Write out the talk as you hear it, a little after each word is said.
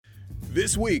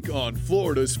This week on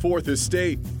Florida's Fourth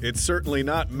Estate, it's certainly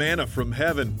not manna from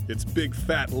heaven. It's big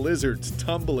fat lizards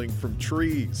tumbling from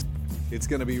trees. It's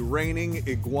going to be raining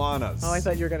iguanas. Oh, I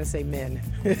thought you were going to say men.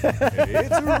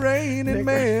 It's raining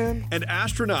man. And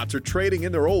astronauts are trading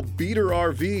in their old beater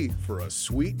RV for a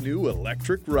sweet new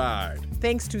electric ride.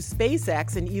 Thanks to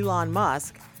SpaceX and Elon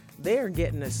Musk, they're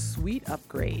getting a sweet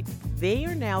upgrade. They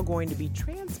are now going to be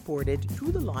transported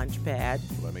to the launch pad.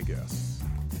 Let me guess.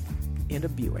 In a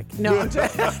Buick. No, I'm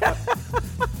just...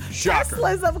 Shocker.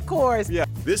 Teslas, of course. Yeah.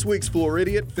 This week's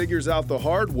Floridian figures out the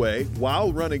hard way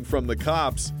while running from the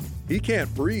cops. He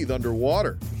can't breathe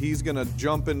underwater. He's going to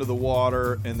jump into the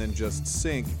water and then just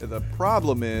sink. The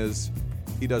problem is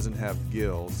he doesn't have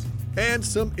gills. And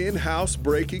some in-house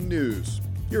breaking news.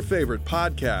 Your favorite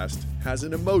podcast has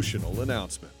an emotional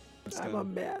announcement. I'm a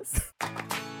mess.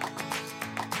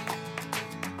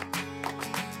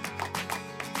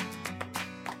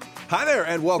 Hi there,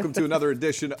 and welcome to another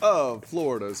edition of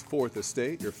Florida's Fourth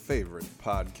Estate, your favorite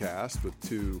podcast with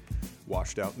two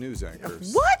washed-out news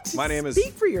anchors. What? My name is...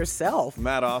 Speak for yourself.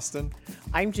 Matt Austin.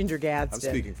 I'm Ginger Gadsden.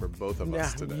 I'm speaking for both of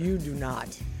us today. You do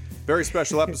not. Very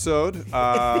special episode.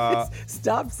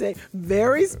 Stop saying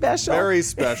very special. Very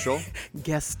special.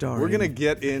 Guest starring. We're going to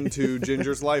get into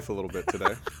Ginger's life a little bit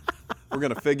today. We're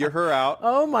going to figure her out.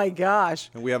 Oh, my gosh.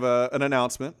 And we have an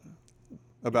announcement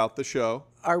about the show.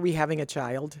 Are we having a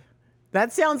child?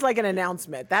 That sounds like an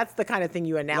announcement. That's the kind of thing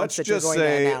you announce that you're going to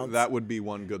Let's just announce. say that would be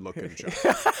one good-looking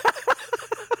child.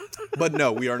 But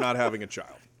no, we are not having a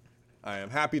child. I am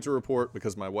happy to report,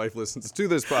 because my wife listens to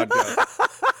this podcast,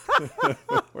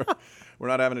 we're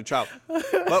not having a child.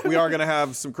 But we are going to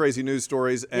have some crazy news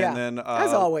stories and then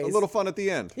as always, a little fun at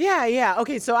the end. Yeah.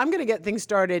 Okay, so I'm going to get things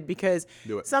started because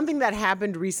Do it. something that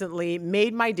happened recently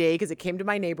made my day because it came to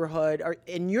my neighborhood.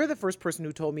 And you're the first person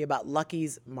who told me about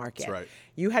Lucky's Market. That's right.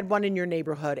 You had one in your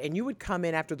neighborhood, and you would come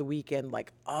in after the weekend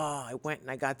like, oh, I went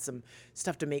and I got some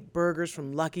stuff to make burgers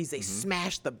from Lucky's. They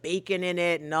smashed the bacon in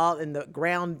it and the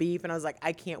ground beef. And I was like,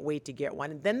 I can't wait to get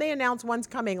one. And then they announced one's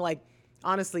coming like,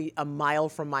 honestly, a mile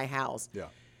from my house. Yeah.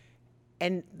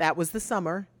 And that was the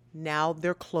summer. Now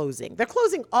they're closing. They're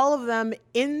closing all of them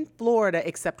in Florida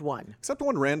except one. Except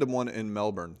one random one in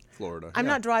Melbourne, Florida. I'm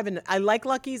not driving. I like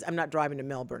Lucky's. I'm not driving to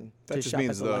Melbourne That to just shop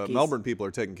means at the the Lucky's. Melbourne people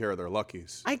are taking care of their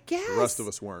Luckies. I guess. The rest of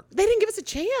us weren't. They didn't give us a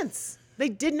chance. They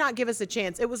did not give us a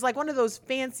chance. It was like one of those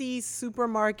fancy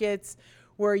supermarkets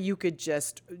where you could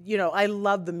just, I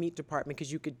love the meat department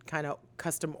because you could kind of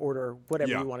custom order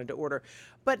whatever you wanted to order.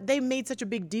 But they made such a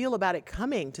big deal about it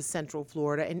coming to Central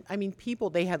Florida. And I mean,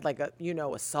 they had like a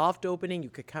soft opening.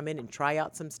 You could come in and try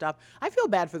out some stuff. I feel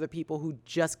bad for the people who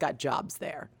just got jobs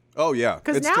there. Oh, yeah.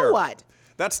 Because now terrible. what?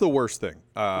 That's the worst thing.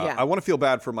 Yeah. I want to feel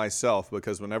bad for myself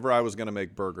because whenever I was going to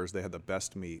make burgers, they had the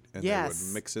best meat. And they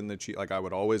would mix in the cheese. Like, I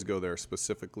would always go there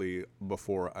specifically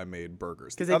before I made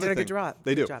burgers. Because they did a good job.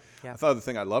 They do. Job. Yeah. I thought the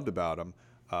thing I loved about them,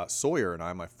 Sawyer and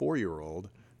I, my 4-year-old,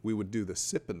 we would do the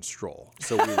sip and stroll.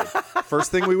 So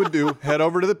first thing we would do, head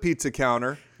over to the pizza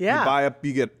counter. Yeah.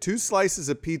 You get 2 slices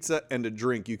of pizza and a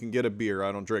drink. You can get a beer.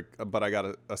 I don't drink, but I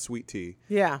got a sweet tea.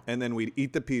 Yeah. And then we'd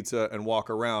eat the pizza and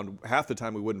walk around. Half the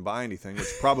time we wouldn't buy anything,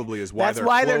 which probably is why That's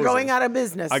why they're closing. going out of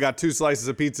business. I got 2 slices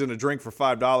of pizza and a drink for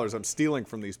 $5. I'm stealing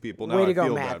from these people. Now Way I to go,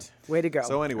 feel Matt. bad. Way to go.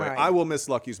 So anyway, All right. I will miss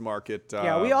Lucky's Market.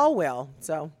 Yeah, we all will.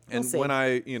 So we'll and see. when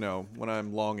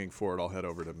I'm longing for it, I'll head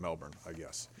over to Melbourne, I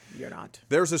guess. You're not.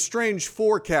 There's a strange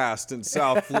forecast in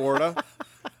South Florida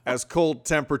as cold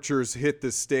temperatures hit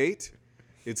the state.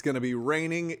 It's going to be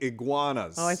raining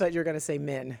iguanas. Oh, I thought you were going to say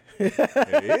men.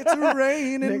 It's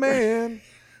raining, man.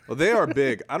 Well, they are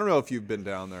big. I don't know if you've been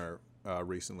down there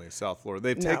recently, South Florida.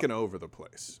 They've taken over the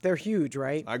place. They're huge,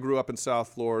 right? I grew up in South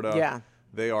Florida. Yeah.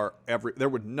 They are there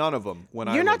were none of them when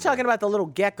I You're not lived there. talking about the little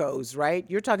geckos, right?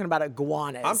 You're talking about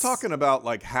iguanas. I'm talking about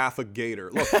like half a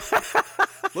gator.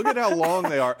 Look at how long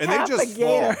they are. And Half they just a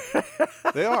gator.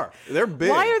 fall. They are. They're big.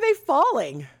 Why are they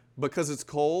falling? Because it's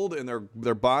cold and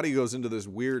their body goes into this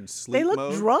weird sleep They look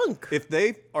mode. drunk. If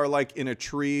they are like in a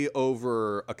tree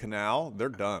over a canal, they're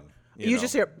done. You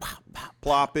just hear pop, pop,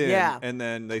 plop in, Yeah. and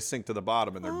then they sink to the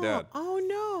bottom and they're dead. Oh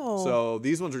no. So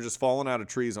these ones are just falling out of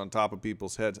trees on top of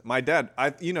people's heads. My dad,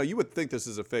 you would think this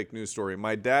is a fake news story.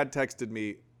 My dad texted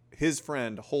me his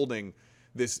friend holding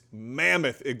this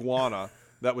mammoth iguana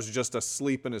that was just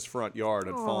asleep in his front yard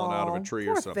and fallen out of a tree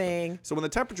or poor something. thing. So when the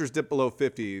temperatures dip below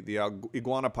 50, the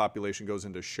iguana population goes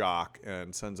into shock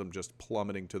and sends them just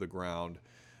plummeting to the ground.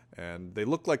 And they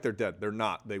look like they're dead. They're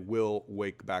not. They will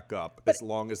wake back up as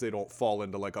long as they don't fall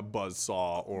into like a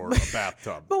buzzsaw or a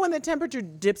bathtub. But when the temperature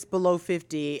dips below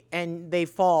 50 and they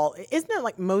fall, isn't that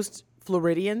like most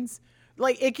Floridians?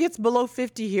 Like it gets below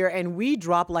 50 here and we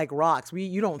drop like rocks.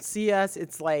 You don't see us.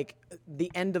 It's like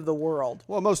the end of the world.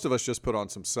 Well, most of us just put on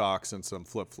some socks and some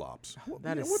flip-flops.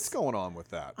 What's going on with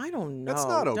that? I don't know. That's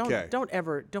not okay. Don't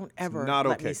ever not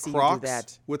let okay. me see Crocs you do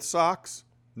that. with socks?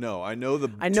 No, I know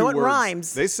I know it words.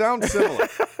 rhymes. They sound similar.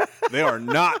 They are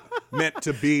not meant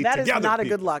to be That together. is not a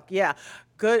people. good luck. Yeah.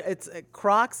 Good. It's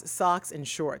Crocs, socks, and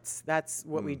shorts. That's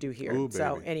what we do here. Ooh,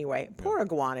 so baby. anyway, poor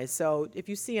iguanas. So if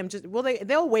you see them,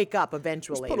 they'll wake up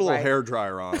eventually. Just put a little hair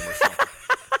dryer on them or something.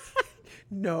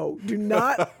 No, do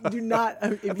not. If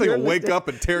That thing will wake up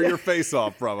and tear your face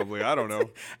off probably. I don't know.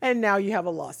 And now you have a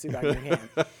lawsuit on your hand.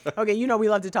 Okay, we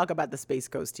love to talk about the Space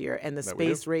Coast here, and the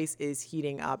space race is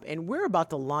heating up, and we're about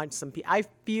to launch some. I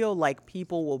feel like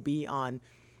people will be on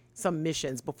some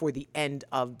missions before the end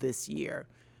of this year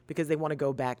because they want to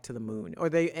go back to the moon, or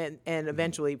and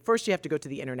eventually. First, you have to go to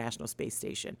the International Space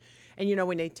Station, and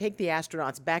when they take the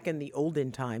astronauts back in the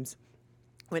olden times.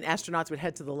 When astronauts would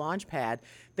head to the launch pad,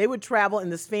 they would travel in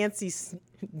this fancy,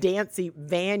 dancy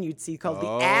van you'd see called the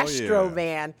Astro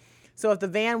Van. So if the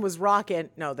van was rocking,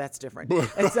 no, that's different.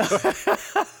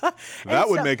 That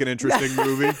would make an interesting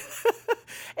movie.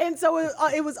 And so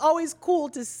it was always cool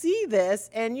to see this,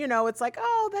 and it's like,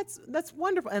 oh, that's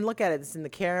wonderful. And look at it; it's in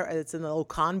the little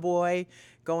convoy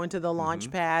going to the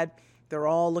launch pad. They're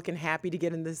all looking happy to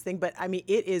get in this thing, but I mean,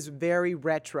 it is very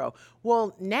retro.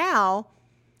 Well, now.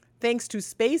 Thanks to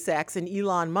SpaceX and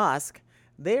Elon Musk,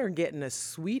 they are getting a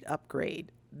sweet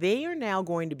upgrade. They are now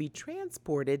going to be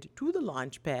transported to the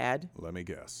launch pad. Let me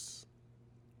guess.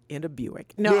 In a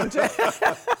Buick. No, I'm just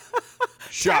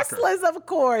Shocker. Teslas, of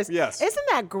course. Yes. Isn't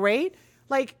that great?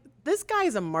 Like, this guy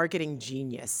is a marketing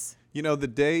genius. The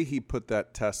day he put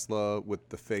that Tesla with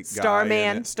the fake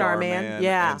guy Starman, in it,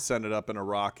 yeah. and sent it up in a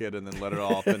rocket and then let it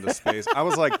off into space, I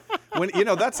was like,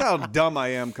 that's how dumb I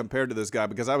am compared to this guy,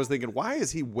 because I was thinking, why is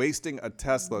he wasting a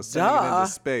Tesla sending it into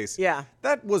space? Yeah.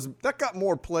 That got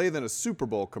more play than a Super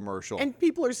Bowl commercial. And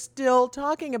people are still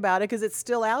talking about it because it's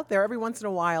still out there. Every once in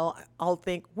a while, I'll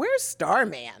think, where's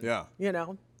Starman? Yeah.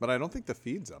 But I don't think the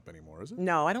feed's up anymore, is it?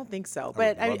 No, I don't think so.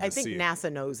 But I think see it.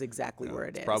 NASA knows exactly where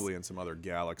it is. Probably in some other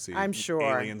galaxy. I'm sure.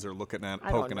 Aliens are looking at it,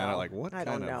 poking at it like, what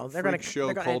kind of freak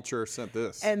show culture sent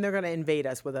this? And they're going to invade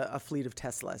us with a fleet of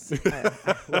Teslas,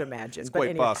 I would imagine. It's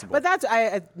quite possible. But that's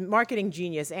a marketing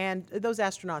genius, and those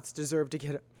astronauts deserve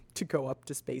to go up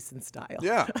to space in style.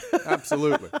 Yeah,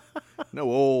 absolutely. No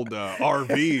old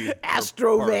RV.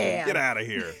 Astro van. Get out of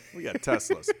here. We got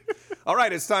Teslas. All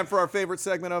right, it's time for our favorite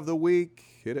segment of the week.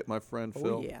 Hit it, my friend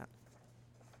Phil. Oh, yeah.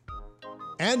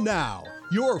 And now,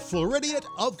 your Floridian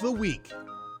of the Week.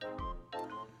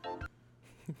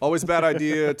 Always a bad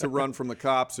idea to run from the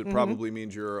cops. It probably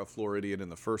means you're a Floridian in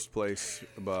the first place.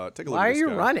 But take a look Why at this are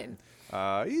guy. you running?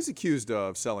 He's accused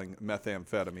of selling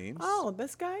methamphetamines. Oh,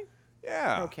 this guy?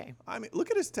 Yeah. Okay. I mean, look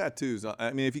at his tattoos.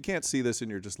 I mean, if you can't see this and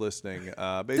you're just listening,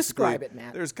 basically, Describe it,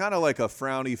 Matt. There's kind of like a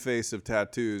frowny face of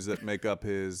tattoos that make up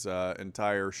his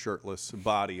entire shirtless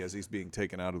body as he's being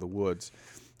taken out of the woods.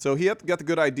 So he got the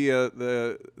good idea.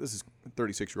 This is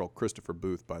 36-year-old Christopher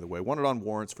Booth, by the way, wanted on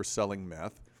warrants for selling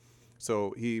meth.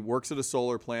 So he works at a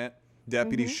solar plant.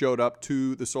 Deputies showed up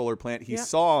to the solar plant. He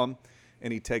saw him,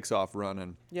 and he takes off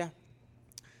running. Yeah.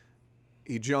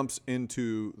 He jumps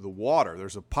into the water.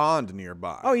 There's a pond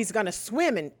nearby. Oh, he's going to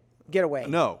swim and get away.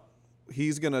 No,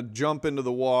 he's going to jump into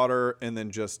the water and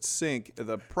then just sink.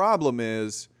 The problem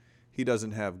is he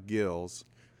doesn't have gills.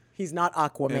 He's not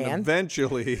Aquaman. And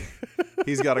eventually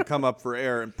he's got to come up for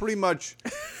air. And pretty much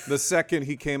the second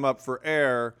he came up for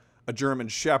air, a German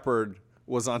Shepherd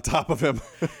was on top of him.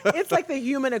 It's like the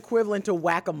human equivalent to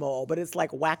whack-a-mole, but it's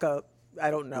like I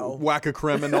don't know.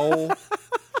 Whack-a-criminal.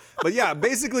 But yeah,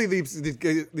 basically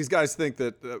these guys think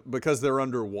that because they're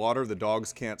underwater, the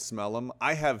dogs can't smell them.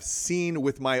 I have seen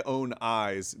with my own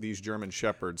eyes these German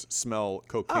Shepherds smell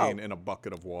cocaine in a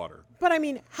bucket of water. But I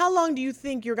mean, how long do you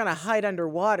think you're going to hide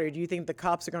underwater? Do you think the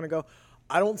cops are going to go,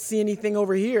 I don't see anything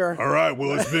over here? All right,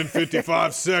 well, it's been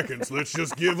 55 seconds. Let's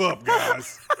just give up,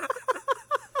 guys.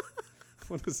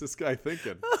 What is this guy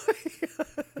thinking?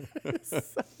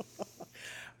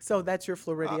 So that's your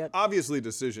Floridian. Obviously,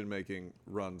 decision-making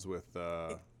runs with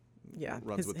his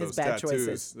those bad tattoos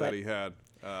choices, that he had.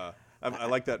 I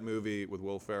like that movie with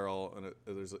Will Ferrell, and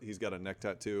he's got a neck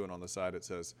tattoo, and on the side it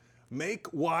says,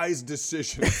 "Make wise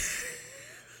decisions."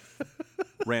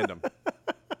 Random.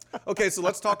 Okay, so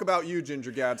let's talk about you,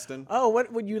 Ginger Gadsden. Oh,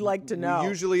 what would you like to know? We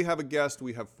usually have a guest.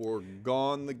 We have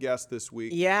foregone the guest this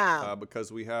week. Yeah.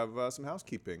 Because we have some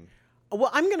housekeeping.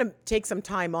 Well, I'm going to take some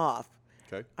time off.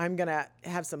 Okay. I'm going to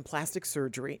have some plastic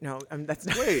surgery. No, that's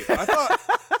not. Wait, I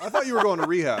thought you were going to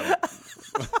rehab.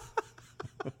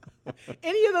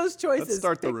 Any of those choices. Let's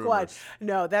start the pick rumors. one.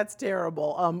 No, that's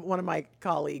terrible. One of my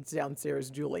colleagues downstairs,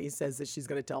 Julie, says that she's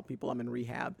going to tell people I'm in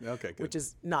rehab. Okay, good. Which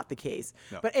is not the case.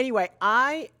 No. But anyway,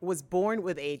 I was born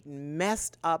with a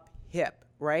messed up hip,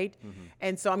 right? Mm-hmm.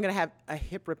 And so I'm going to have a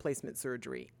hip replacement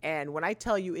surgery. And when I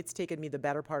tell you it's taken me the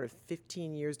better part of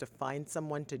 15 years to find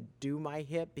someone to do my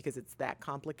hip because it's that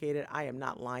complicated, I am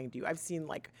not lying to you. I've seen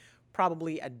like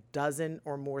probably a dozen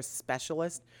or more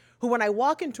specialists who, when I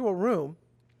walk into a room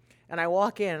and I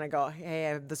walk in and I go, hey, I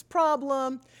have this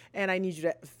problem and I need you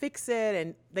to fix it.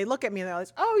 And they look at me and they're like,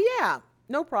 oh yeah,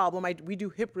 no problem. We do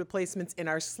hip replacements in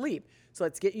our sleep. So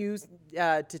let's get you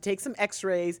to take some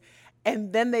x-rays.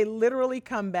 And then they literally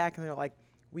come back and they're like,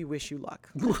 we wish you luck.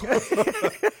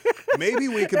 Maybe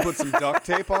we can put some duct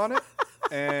tape on it,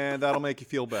 and that'll make you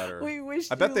feel better. We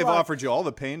wish I bet you they've luck. offered you all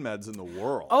the pain meds in the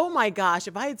world. Oh my gosh,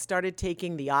 if I had started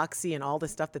taking the Oxy and all the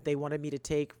stuff that they wanted me to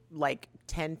take like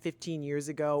 10, 15 years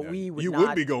ago, we would you not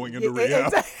would be going into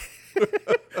rehab.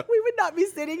 We would not be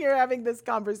sitting here having this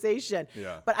conversation.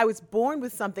 Yeah. But I was born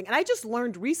with something, and I just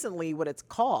learned recently what it's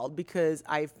called because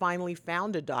I finally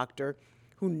found a doctor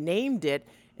who named it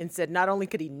and said not only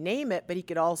could he name it, but he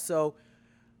could also,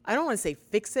 I don't want to say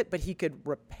fix it, but he could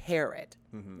repair it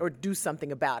or do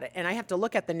something about it. And I have to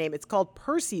look at the name. It's called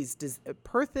Perthes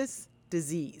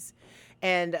disease.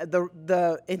 And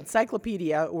the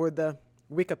encyclopedia or the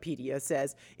Wikipedia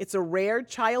says it's a rare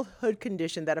childhood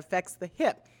condition that affects the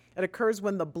hip. It occurs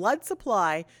when the blood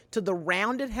supply to the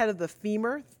rounded head of the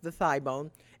femur, the thigh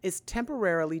bone, is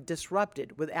temporarily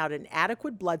disrupted. Without an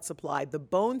adequate blood supply, the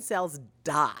bone cells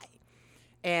die.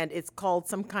 And it's called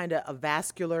some kind of a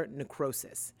vascular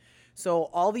necrosis. So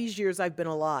all these years I've been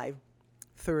alive,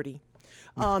 30.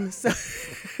 So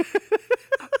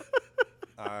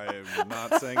I'm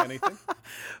not saying anything.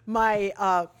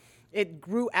 It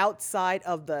grew outside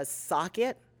of the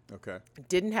socket. Okay.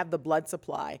 Didn't have the blood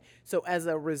supply. So as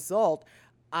a result,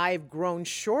 I've grown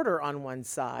shorter on one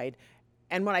side.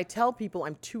 And when I tell people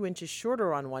I'm 2 inches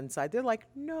shorter on one side, they're like,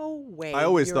 no way. I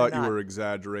always thought not. you were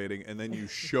exaggerating, and then you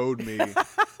showed me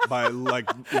by like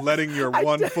letting your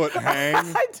 1 foot hang.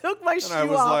 I took my shoe I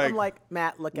was off. like, I'm like,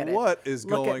 Matt, look at it. what is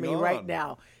look going at me on? right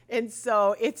now. And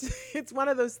so it's one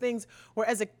of those things where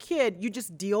as a kid, you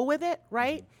just deal with it,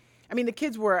 right? I mean, the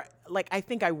kids were like, I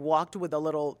think I walked with a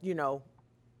little,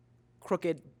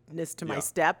 crookedness to my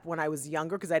step when I was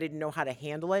younger because I didn't know how to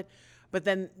handle it. But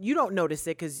then you don't notice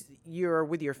it because you're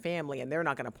with your family and they're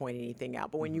not going to point anything out.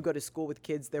 But when you go to school with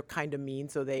kids, they're kind of mean,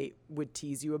 so they would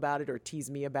tease you about it or tease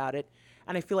me about it.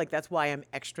 And I feel like that's why I'm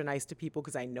extra nice to people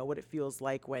because I know what it feels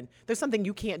like when there's something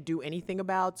you can't do anything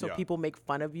about, so people make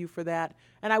fun of you for that.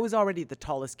 And I was already the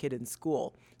tallest kid in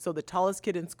school. So the tallest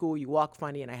kid in school, you walk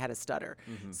funny, and I had a stutter.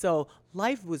 So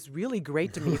life was really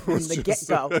great to me from the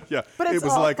get-go. Yeah, but it it's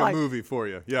was all like fine. a movie for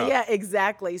you. Yeah. Yeah,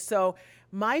 exactly. So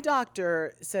my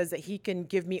doctor says that he can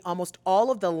give me almost all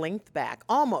of the length back.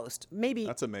 Almost. Maybe.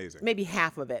 That's amazing. Maybe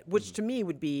half of it, which to me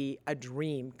would be a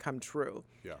dream come true.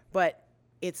 Yeah. But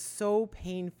it's so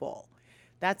painful.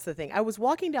 That's the thing. I was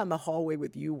walking down the hallway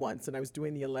with you once and I was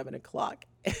doing the 11 o'clock.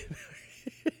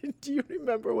 Do you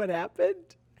remember what happened?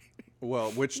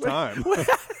 Well, which time?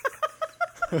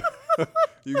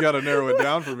 You got to narrow it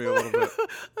down for me a little bit.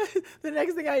 The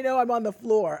next thing I know, I'm on the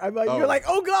floor. I'm like, Oh. You're like,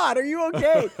 oh God, are you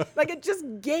okay? Like it just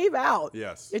gave out.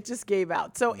 Yes. It just gave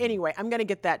out. So anyway, I'm going to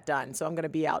get that done. So I'm going to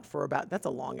be out for that's a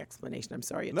long explanation. I'm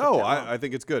sorry. It took No, that long. I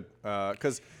think it's good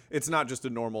because it's not just a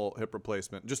normal hip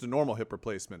replacement. Just a normal hip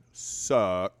replacement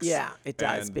sucks. Yeah, it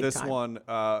does, And big this time. one,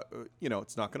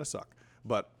 it's not going to suck,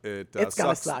 but it It's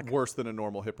gonna sucks suck. worse than a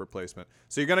normal hip replacement.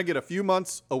 So you're going to get a few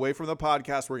months away from the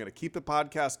podcast. We're going to keep the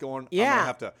podcast going. I'm Yeah. going to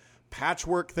have to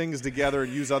patchwork things together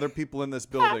and use other people in this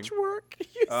building. Patchwork.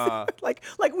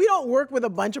 like we don't work with a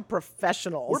bunch of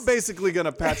professionals. We're basically going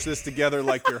to patch this together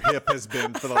like your hip has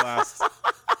been for the last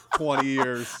 20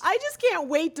 years. I just can't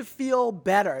wait to feel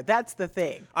better. That's the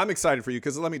thing. I'm excited for you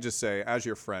because let me just say, as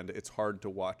your friend, it's hard to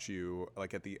watch you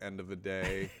like at the end of the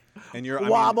day, and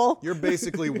Wobble. you're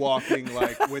basically walking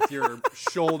like with your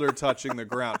shoulder touching the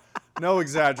ground. No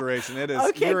exaggeration. It is.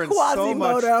 Okay, you're in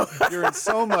Quasimodo. you're in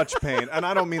so much pain, and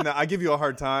I don't mean that. I give you a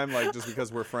hard time, like just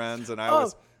because we're friends, and I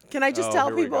always. Can I just tell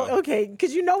here we people? go. Okay,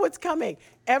 because you know what's coming.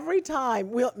 Every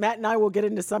time Matt and I will get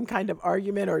into some kind of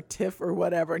argument or tiff or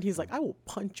whatever, and he's like, "I will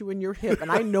punch you in your hip," and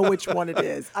I know which one it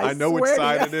is. I know which swear to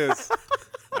side you. it is.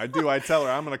 I do. I tell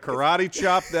her I'm going to karate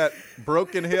chop that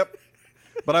broken hip,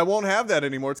 but I won't have that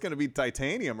anymore. It's going to be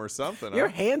titanium or something. Your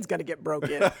hand's gonna get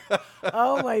broken.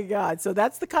 Oh my God! So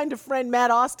that's the kind of friend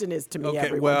Matt Austin is to me. Okay,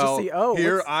 Everyone, well, just see.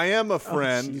 here what's- I am a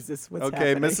friend. Jesus, what's okay,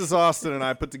 happening? Mrs. Austin and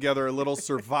I put together a little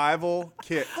survival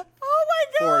kit Oh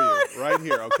my for God! you right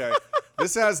here. Okay,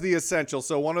 This has the essential.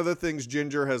 So one of the things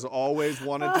Ginger has always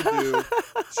wanted to do,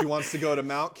 she wants to go to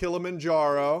Mount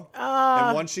Kilimanjaro.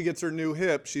 And once she gets her new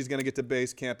hip, she's going to get to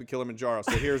base camp at Kilimanjaro.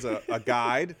 So here's a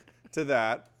guide to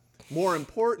that. More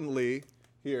importantly,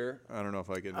 here, I don't know if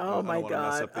I can. Oh, my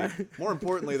God. More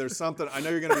importantly, there's something. I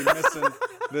know you're going to be missing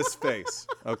this face,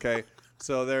 okay?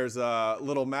 So there's a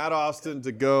little Matt Austin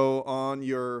to go on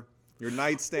your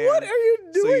nightstand. What are you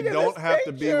doing so you in don't this have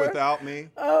to be picture? without me.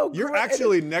 Oh, You're great.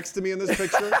 actually next to me in this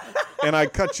picture, and I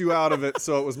cut you out of it,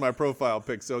 so it was my profile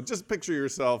pic. So just picture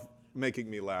yourself making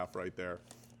me laugh right there.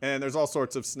 And there's all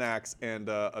sorts of snacks and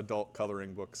adult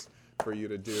coloring books for you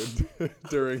to do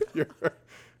during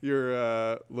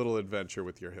your little adventure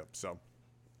with your hip. So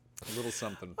a little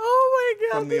something. Oh my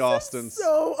God! From the Austins.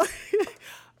 So,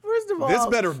 first of all, This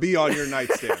better be on your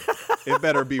nightstand. It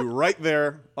better be right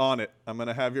there on it. I'm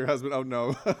gonna have your husband. Oh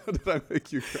no! Did I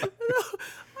make you cry?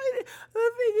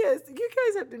 The thing is, you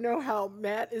guys have to know how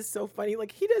Matt is so funny.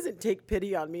 Like, he doesn't take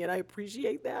pity on me, and I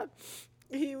appreciate that.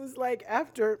 He was like,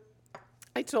 after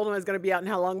I told him I was going to be out and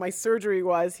how long my surgery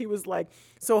was, he was like,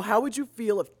 so how would you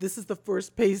feel if this is the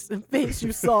first face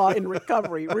you saw in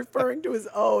recovery, referring to his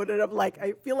own? And I'm like,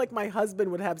 I feel like my husband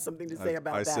would have something to say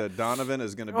about that. I said, Donovan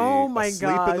is going to be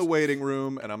asleep in the waiting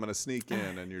room, and I'm going to sneak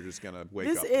in, and you're just going to wake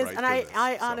up right to this.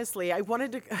 I honestly, I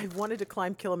wanted to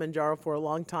climb Kilimanjaro for a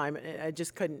long time, and I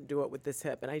just couldn't do it with this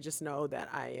hip. And I just know that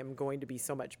I am going to be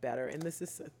so much better. And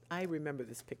I remember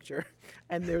this picture,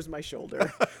 and there's my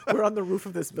shoulder. We're on the roof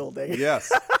of this building.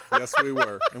 Yes, we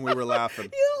were, and we were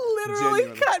laughing. You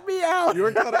literally cut me out. You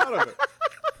were cut out of it.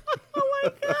 Oh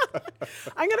my God.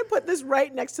 I'm going to put this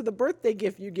right next to the birthday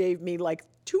gift you gave me like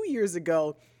 2 years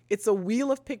ago. It's a wheel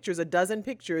of pictures, a dozen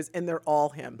pictures, and they're all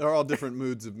him. They're all different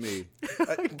moods of me.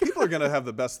 People are going to have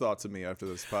the best thoughts of me after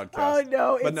this podcast. Oh,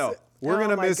 no. But no, we're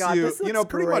going to miss you. You know,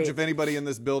 pretty much if anybody in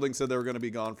this building said they were going to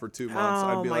be gone for 2 months,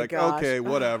 I'd be like, okay,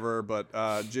 whatever. But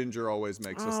Ginger always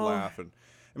makes us laugh. And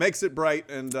it makes it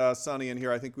bright and sunny in here.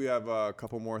 I think we have a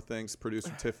couple more things.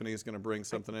 Producer Tiffany is going to bring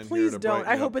something in here to brighten don't.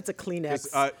 I up. hope it's a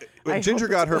Kleenex. Ginger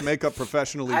got her makeup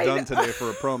professionally done today for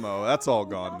a promo. That's all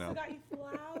gone now. Got you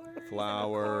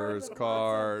Flowers,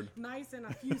 card. Nice, and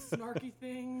a few snarky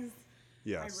things.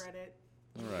 Yes. I read it.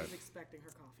 All I right. was expecting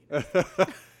her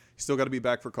coffee. Still got to be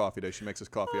back for coffee day. She makes us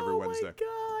coffee every Wednesday.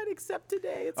 Oh my God, except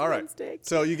today. It's All right. Wednesday.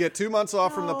 So you get 2 months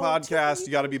off from the podcast. Tiffany,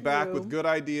 You got to be thank back you. with good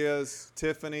ideas.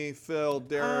 Tiffany, Phil,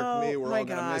 Derek, me, we're all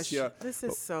going to miss you. This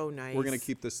is so nice. We're going to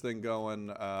keep this thing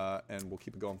going, and we'll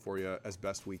keep it going for you as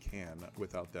best we can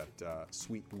without that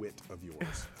sweet wit of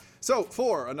yours. So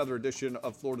for another edition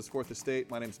of Florida's Fourth Estate,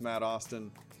 my name's Matt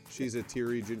Austin. She's a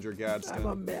teary Ginger Gadsden. I'm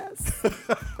a mess.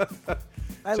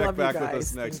 I Check love back you guys. with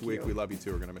us next Thank week. you. We love you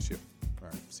too. We're going to miss you. All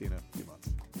right. See you in a few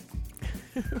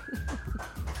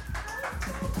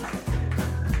months.